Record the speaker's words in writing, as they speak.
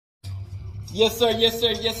Yes, sir, yes,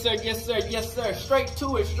 sir, yes, sir, yes, sir, yes, sir. Straight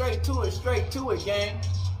to it, straight to it, straight to it, gang.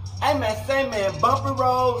 Hey, man, say, man, bumpy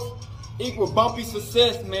roads equal bumpy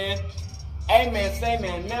success, man. Hey, man, say,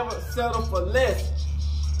 man, never settle for less.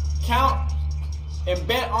 Count and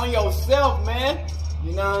bet on yourself, man.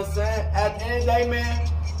 You know what I'm saying? At the end of the day, man,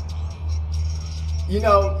 you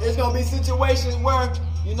know, it's going to be situations where,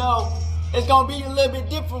 you know, it's going to be a little bit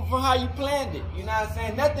different from how you planned it. You know what I'm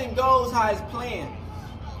saying? Nothing goes how it's planned.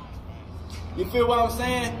 You feel what I'm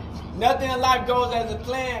saying? Nothing in life goes as a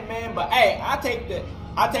plan, man. But hey, I take the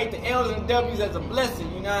L's and W's as a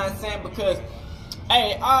blessing, you know what I'm saying? Because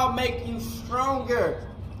hey, I'll make you stronger.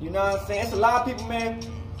 You know what I'm saying? It's a lot of people, man,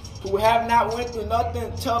 who have not went through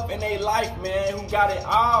nothing tough in their life, man, who got it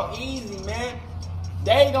all easy, man.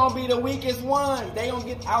 They gonna be the weakest ones. They gonna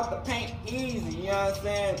get out the paint easy, you know what I'm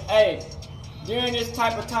saying? Hey, during this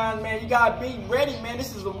type of time, man, you gotta be ready, man.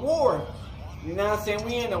 This is a war. You know what I'm saying?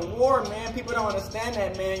 We in a war, man. People don't understand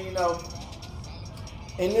that, man, you know.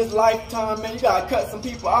 In this lifetime, man, you gotta cut some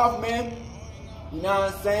people off, man. You know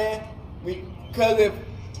what I'm saying? Because if,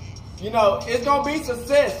 you know, it's gonna be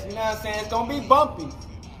success, you know what I'm saying? It's gonna be bumpy.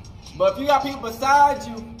 But if you got people beside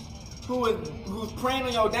you who's praying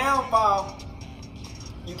on your downfall,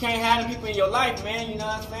 you can't have them people in your life, man, you know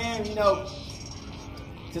what I'm saying? You know,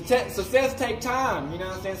 success take time, you know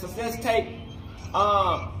what I'm saying? Success take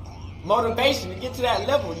motivation to get to that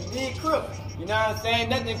level. You did crook. You know what I'm saying?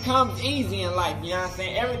 Nothing comes easy in life. You know what I'm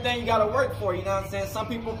saying? Everything you gotta work for. You know what I'm saying? Some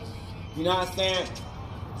people, you know what I'm saying,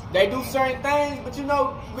 they do certain things, but you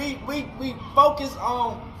know, we focus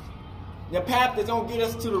on the path that's gonna get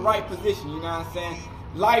us to the right position. You know what I'm saying?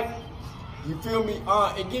 Life, you feel me?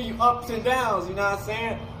 It gives you ups and downs. You know what I'm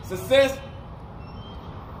saying? Success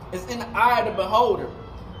is in the eye of the beholder.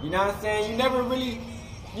 You know what I'm saying? You never really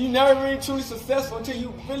truly successful until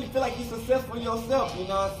you really feel like you're successful yourself. You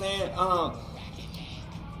know what I'm saying?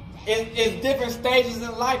 It's different stages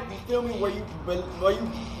in life. You feel me? Where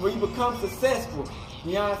you become successful.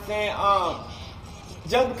 You know what I'm saying?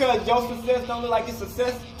 Just because your success don't look like it's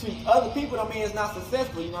success to other people, don't mean it's not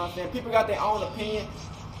successful. You know what I'm saying? People got their own opinion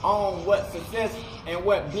on what success and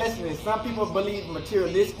what blessing is. Some people believe in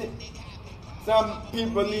materialistic. Some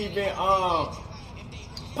people believe in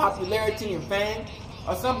popularity and fame.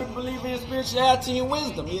 Or some people believe in spirituality and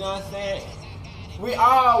wisdom, you know what I'm saying? We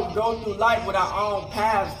all go through life with our own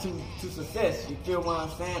paths to success, you feel what I'm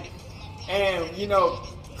saying? And, you know,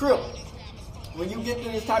 Crip, when you get to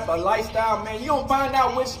this type of lifestyle, man, you gonna find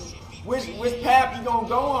out which path you gonna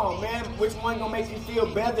go on, man. Which one gonna make you feel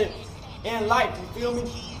better in life, you feel me?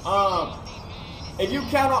 If you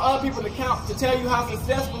count on other people to tell you how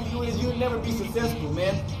successful you is, you'll never be successful,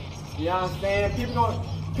 man. You know what I'm saying?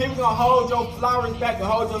 People gonna hold your flowers back and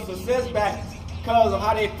hold your success back because of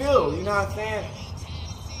how they feel, you know what I'm saying?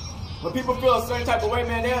 When people feel a certain type of way,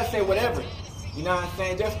 man, they'll say whatever, you know what I'm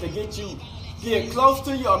saying, just to get close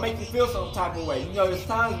to you or make you feel some type of way. You know, there's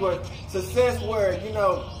times where success where, you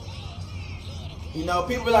know,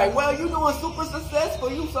 people are like, well, you doing super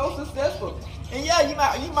successful, you so successful. And yeah,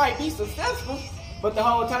 you might be successful, but the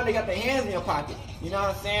whole time they got their hands in your pocket, you know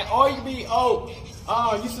what I'm saying? Or you be,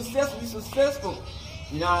 you successful.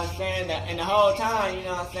 You know what I'm saying? And the whole time, you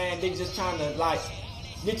know what I'm saying, they just trying to like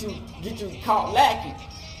get you caught lacking.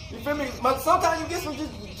 You feel me? But sometimes you get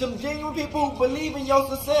some genuine people who believe in your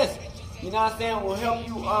success. You know what I'm saying? Will help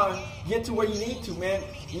you get to where you need to, man.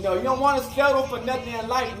 You know, you don't want to settle for nothing in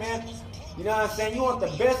life, man. You know what I'm saying? You want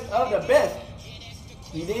the best of the best.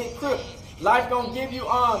 You didn't Crip. Life gonna give you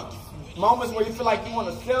moments where you feel like you want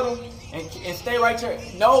to settle and stay right there.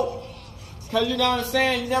 No. Because you know what I'm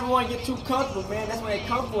saying? You never want to get too comfortable, man. That's when they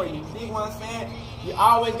come for you. You see what I'm saying? You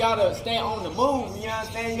always got to stay on the move. You know what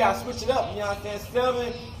I'm saying? You got to switch it up. You know what I'm saying?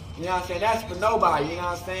 Settling, you know what I'm saying? That's for nobody. You know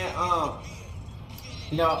what I'm saying?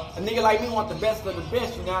 You know, a nigga like me want the best of the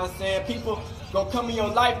best. You know what I'm saying? People going to come in your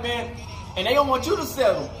life, man, and they don't want you to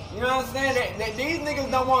settle. You know what I'm saying? These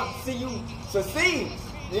niggas don't want to see you succeed.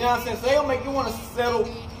 You know what I'm saying? So they don't make you want to settle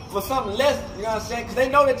for something less. You know what I'm saying? Because they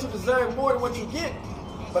know that you deserve more than what you get.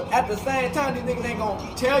 But at the same time, these niggas ain't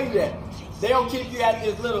gonna tell you that. They don't keep you at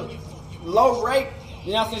this little low rate,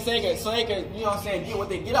 you know what I'm saying, so they can, you know what I'm saying, get what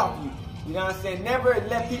they get off you. You know what I'm saying? Never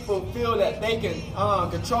let people feel that they can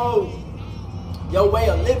control your way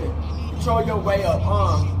of living, control your way of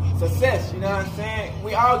success, you know what I'm saying?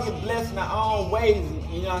 We all get blessed in our own ways,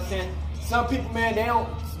 you know what I'm saying? Some people, man, they don't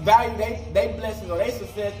value they blessings or they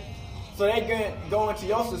success, so they can go into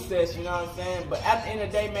your success, you know what I'm saying? But at the end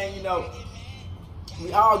of the day, man, you know,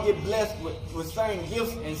 we all get blessed with certain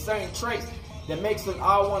gifts and certain traits that makes us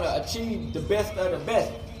all want to achieve the best of the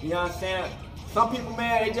best. You know what I'm saying? Some people,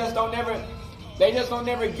 man, they just don't never they just don't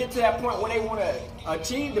never get to that point where they want to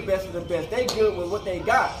achieve the best of the best. They good with what they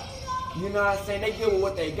got. You know what I'm saying? They good with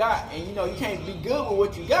what they got. And you know, you can't be good with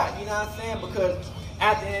what you got. You know what I'm saying? Because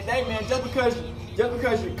at the end of the day, man, just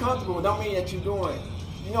because you're comfortable don't mean that you're doing,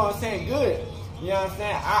 you know what I'm saying, good. You know what I'm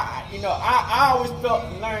saying? I always felt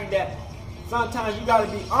and learned that sometimes you gotta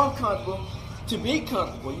be uncomfortable to be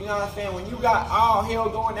comfortable. You know what I'm saying? When you got all hell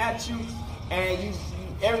going at you and you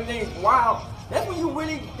everything's wild, that's when you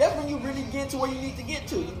really get to where you need to get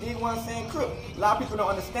to. You dig what I'm saying? Crook. A lot of people don't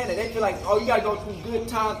understand it. They feel like, oh, you gotta go through good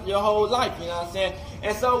times your whole life. You know what I'm saying?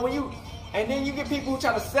 And so and then you get people who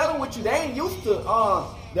try to settle with you. They ain't used to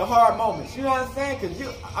the hard moments. You know what I'm saying?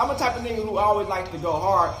 Cause I'm a type of nigga who always likes to go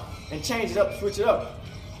hard and change it up, switch it up.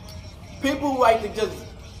 People who like to just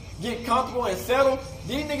get comfortable and settle,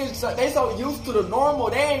 these niggas, they so used to the normal,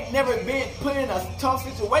 they ain't never been put in a tough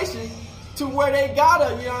situation to where they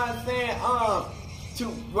gotta, you know what I'm saying, to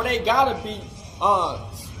where they gotta be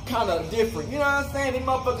kind of different. You know what I'm saying? These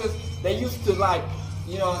motherfuckers, they used to, like,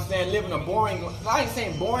 you know what I'm saying, living a boring, I ain't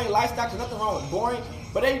saying boring lifestyle, cause nothing wrong with boring,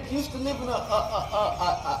 but they used to live in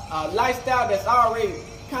a lifestyle that's already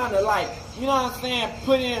kind of like, you know what I'm saying,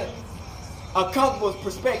 put in a comfortable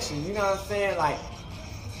perspective. You know what I'm saying? Like,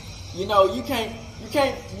 you know, you can't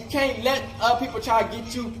let other people try to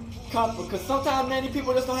get you comfortable, because sometimes, man, these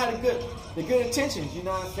people just don't have the good intentions. You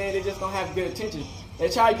know what I'm saying? They just don't have good intentions. They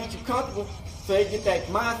try to get you comfortable, so they get that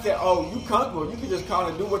mindset, oh, you comfortable, you can just call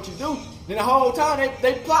and do what you do. Then the whole time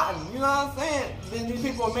they plotting, you know what I'm saying? Then these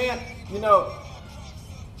people, man, you know,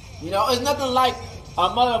 it's nothing like a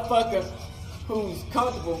motherfucker who's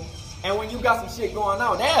comfortable, and when you got some shit going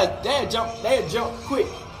on, they'll jump quick.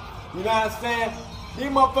 You know what I'm saying? These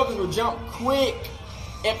motherfuckers will jump quick.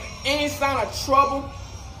 If any sign of trouble,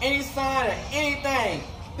 any sign of anything,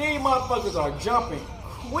 these motherfuckers are jumping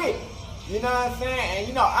quick. You know what I'm saying? And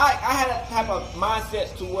you know, I had that type of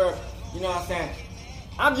mindset to where, you know what I'm saying,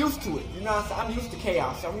 I'm used to it. You know what I'm saying? I'm used to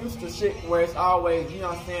chaos. I'm used to shit where it's always, you know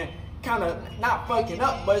what I'm saying, kind of not fucking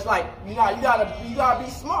up, but it's like, you know, you gotta be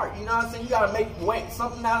smart. You know what I'm saying? You gotta make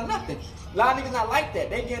something out of nothing. A lot of niggas not like that.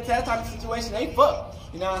 They get into that type of situation, they fuck.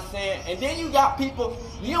 You know what I'm saying? And then you got people,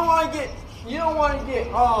 you don't want to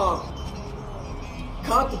get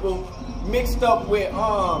comfortable mixed up with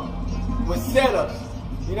setups.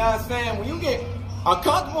 You know what I'm saying? When you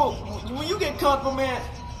get comfortable, man,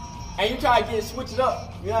 and you try to switch it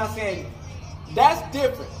up, you know what I'm saying? That's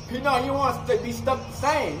different. You know, you want to be stuck the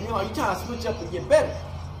same. You know, you trying to switch up to get better.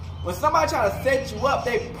 When somebody try to set you up,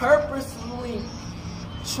 they purposely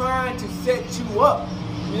trying to set you up.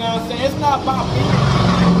 You know what I'm saying? It's not about being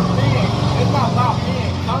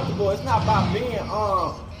comfortable. It's not about being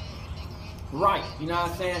right. You know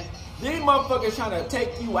what I'm saying? These motherfuckers trying to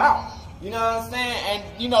take you out. You know what I'm saying?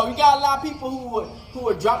 And you know, you got a lot of people who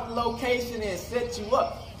would drop the location and set you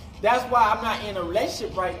up. That's why I'm not in a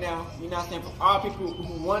relationship right now. You know what I'm saying? For all people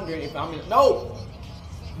who wondering if I'm in, no.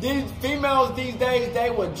 These females these days,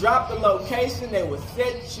 they would drop the location, they would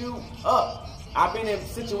set you up. I've been in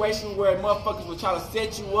situations where motherfuckers will try to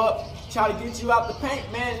set you up, try to get you out the paint,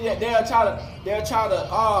 man. They'll try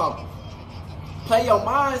to play your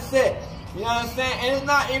mindset. You know what I'm saying? And it's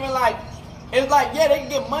not even like, it's like, yeah, they can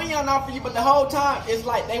get money on off of you, but the whole time it's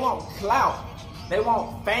like they want clout, they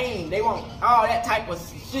want fame, they want all that type of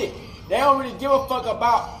shit. They don't really give a fuck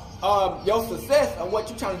about your success and what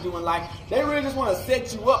you're trying to do in life. They really just want to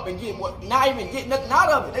set you up and not even get nothing out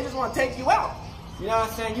of it. They just want to take you out. You know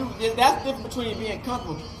what I'm saying? That's the difference between being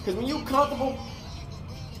comfortable. Because when you comfortable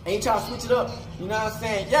and you try to switch it up, you know what I'm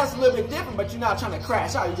saying? Yeah, it's a little bit different, but you're not trying to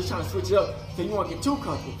crash out. You're just trying to switch it up so you won't get too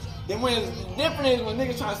comfortable. Then when it's different is when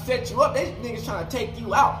niggas trying to set you up, they niggas trying to take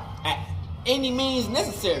you out at any means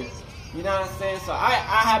necessary. You know what I'm saying? So I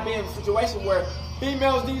have been in a situation where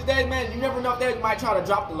females these days, man, you never know if they might try to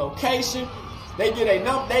drop the location. They get a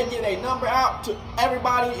number out to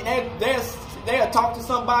everybody, and they'll talk to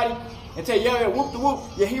somebody and tell you, yeah, whoop the whoop,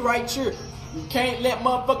 yeah, he right here. You can't let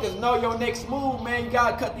motherfuckers know your next move, man. You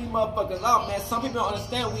gotta cut these motherfuckers off, man. Some people don't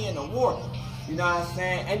understand we in the war. You know what I'm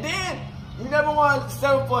saying? And then you never want to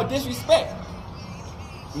settle for a disrespect.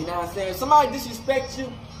 You know what I'm saying? If somebody disrespects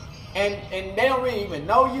you and they don't really even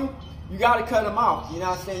know you, you gotta cut them off. You know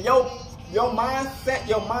what I'm saying? Your mindset,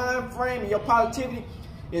 your mind frame, and your positivity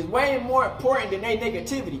is way more important than their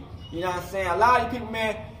negativity. You know what I'm saying? A lot of people,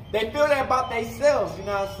 man, they feel that about themselves, you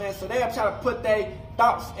know what I'm saying? So they'll try to put their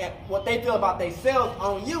thoughts and what they feel about themselves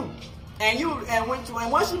on you. And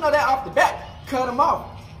once you know that off the bat, cut them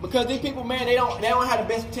off. Because these people, man, they don't have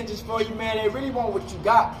the best intentions for you, man. They really want what you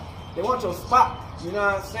got. They want your spot. You know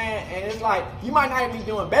what I'm saying? And it's like, you might not even be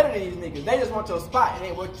doing better than these niggas. They just want your spot and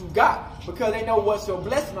ain't what you got. Because they know what's your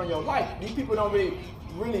blessing on your life. These people don't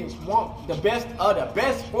really want the best of the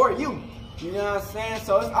best for you. You know what I'm saying?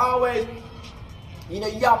 So it's always, you know,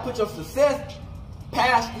 you gotta put your success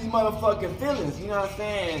past these motherfucking feelings. You know what I'm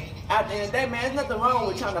saying? At the end of the day, man, there's nothing wrong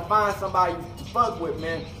with trying to find somebody to fuck with,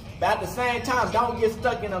 man. But at the same time, don't get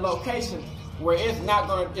stuck in a location where it's not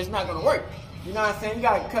gonna work. You know what I'm saying? You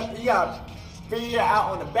gotta figure it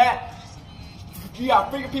out on the back. You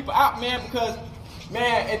gotta figure people out, man, because,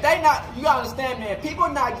 man, if they not, you gotta understand, man, people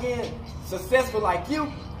not getting successful like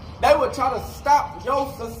you, they would try to stop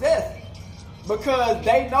your success because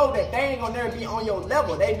they know that they ain't gonna never be on your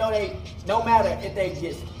level. They know no matter if they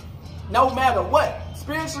get, no matter what,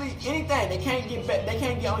 spiritually, anything, they can't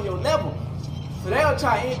get on your level. So they'll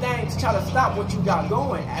try anything to try to stop what you got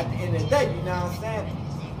going at the end of the day, you know what I'm saying?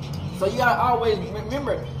 So you gotta always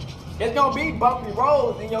remember, there's gonna be bumpy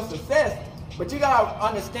roads in your success, but you gotta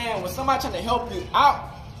understand when somebody trying to help you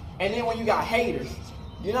out, and then when you got haters,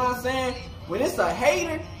 you know what I'm saying? When it's a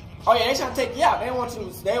hater, oh yeah, they trying to take you out. They want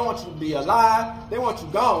you to be alive. They want you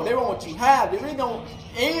gone. They don't want you have. They really don't.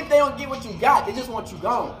 Even if they don't get what you got, they just want you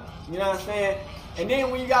gone. You know what I'm saying? And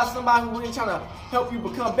then when you got somebody who really trying to help you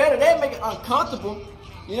become better, they make it uncomfortable.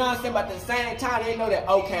 You know what I'm saying? But at the same time, they know that,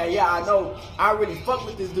 okay, yeah, I know I really fuck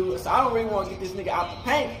with this dude, so I don't really want to get this nigga out the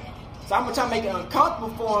paint. So I'm gonna try to make it uncomfortable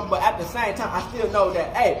for him, but at the same time, I still know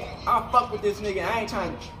that, hey, I fuck with this nigga, I ain't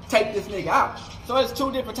trying to take this nigga out. So it's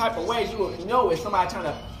two different type of ways you will know if somebody trying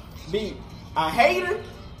to be a hater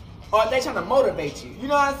or if they trying to motivate you. You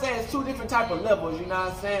know what I'm saying? It's two different type of levels, you know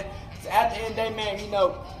what I'm saying? So at the end of the day, man, you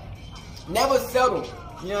know, never settle.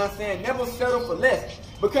 You know what I'm saying? Never settle for less.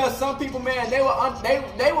 Because some people, man, they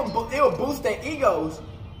will boost their egos.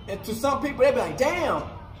 And to some people, they be like, damn,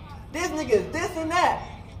 this nigga is this and that,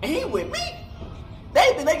 and he with me.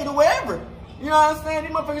 They think they can do whatever. You know what I'm saying?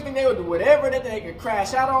 These motherfuckers think they will do whatever. They think they can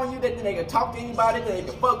crash out on you. They think they can talk to anybody. They think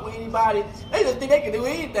they can fuck with anybody. They just think they can do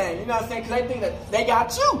anything. You know what I'm saying? Because they think that they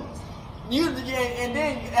got you. And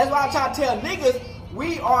then that's why I try to tell niggas,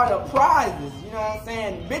 we are the prizes. You know what I'm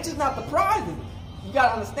saying? Bitches not the prizes. You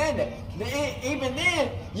gotta understand that. Even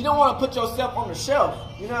then, you don't want to put yourself on the shelf.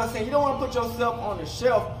 You know what I'm saying? You don't want to put yourself on the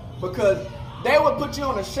shelf because they would put you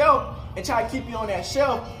on the shelf and try to keep you on that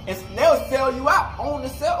shelf, and they'll sell you out on the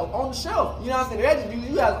shelf. You know what I'm saying?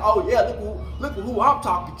 You guys, oh yeah, look at who I'm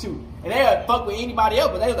talking to, and they'll fuck with anybody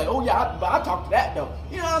else, but they was like, oh yeah, I talk to that though.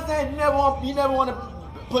 You know what I'm saying? You never want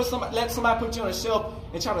to let somebody put you on the shelf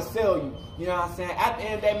and try to sell you. You know what I'm saying? At the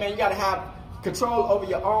end of the day, man, you gotta have control over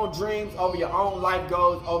your own dreams, over your own life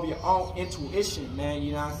goals, over your own intuition, man.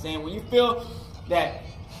 You know what I'm saying? When you feel that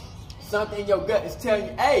something in your gut is telling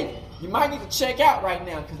you, hey, you might need to check out right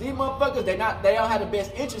now, because these motherfuckers, they don't have the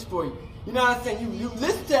best interest for you. You know what I'm saying? You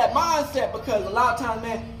listen to that mindset, because a lot of times,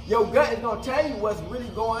 man, your gut is gonna tell you what's really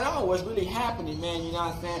going on, what's really happening, man. You know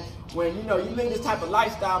what I'm saying? When you live this type of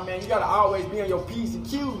lifestyle, man, you gotta always be on your P's and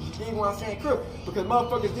Q's. You dig what I'm saying? Crip. Because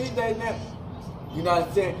motherfuckers these days, man, you know what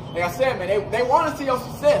I'm saying? Like I said, man, they want to see your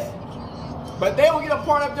success, but they don't get a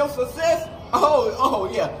part of your success. Oh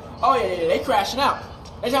yeah, they crashing out.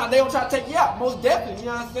 They don't try to take you out, most definitely. You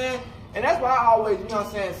know what I'm saying? And that's why I always, you know what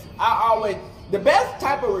I'm saying? The best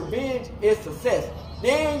type of revenge is success.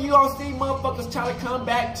 Then you gonna see motherfuckers try to come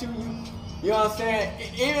back to you. You know what I'm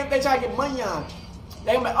saying? Even if they try to get money on,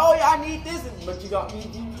 they gonna be like, oh yeah, I need this, but you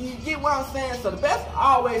get what I'm saying? So the best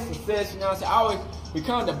always success. You know what I'm saying? Always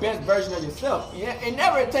become the best version of yourself. And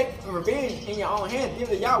never take revenge in your own hands. Give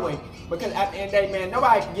it to Yahweh. Because at the end of the day, man,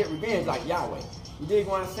 nobody can get revenge like Yahweh. You dig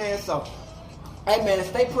what I'm saying? So, hey man,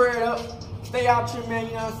 stay prayed up. Stay out here, man.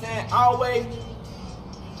 You know what I'm saying? Always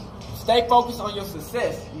stay focused on your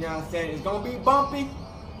success. You know what I'm saying? It's gonna be bumpy.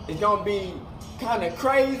 It's gonna be kind of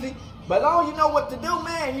crazy. But as long as you know what to do,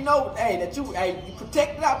 man, you know, you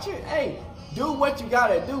protect it out here. Hey, do what you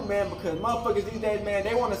gotta do, man, because motherfuckers these days, man,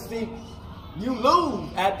 they wanna see you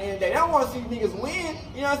lose at the end of the day. They don't want to see niggas win.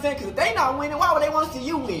 You know what I'm saying? Because if they not winning, why would they want to see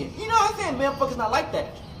you win? You know what I'm saying? Motherfuckers not like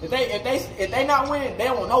that. If they not winning, they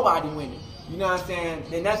don't want nobody winning. You know what I'm saying?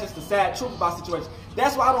 And that's just the sad truth about situations.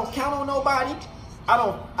 That's why I don't count on nobody. I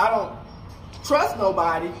don't trust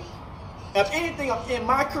nobody. If anything in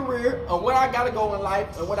my career or what I gotta go in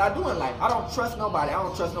life or what I do in life, I don't trust nobody. I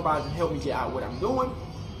don't trust nobody to help me get out what I'm doing.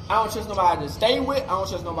 I don't trust nobody to stay with. I don't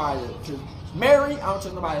trust nobody to marry. I don't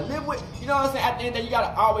trust nobody to live with. You know what I'm saying? At the end of the day, you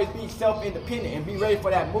gotta always be self-independent and be ready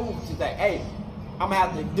for that move to say, hey, I'm gonna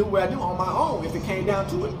have to do what I do on my own if it came down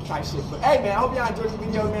to it type shit. But hey man, I hope y'all enjoyed the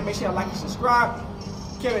video, man. Make sure y'all like and subscribe.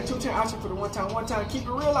 Kevintooturnt out here for the one time. Keep it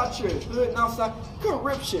real out here. Hood and outside. Good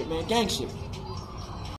rip shit, man. Gang shit.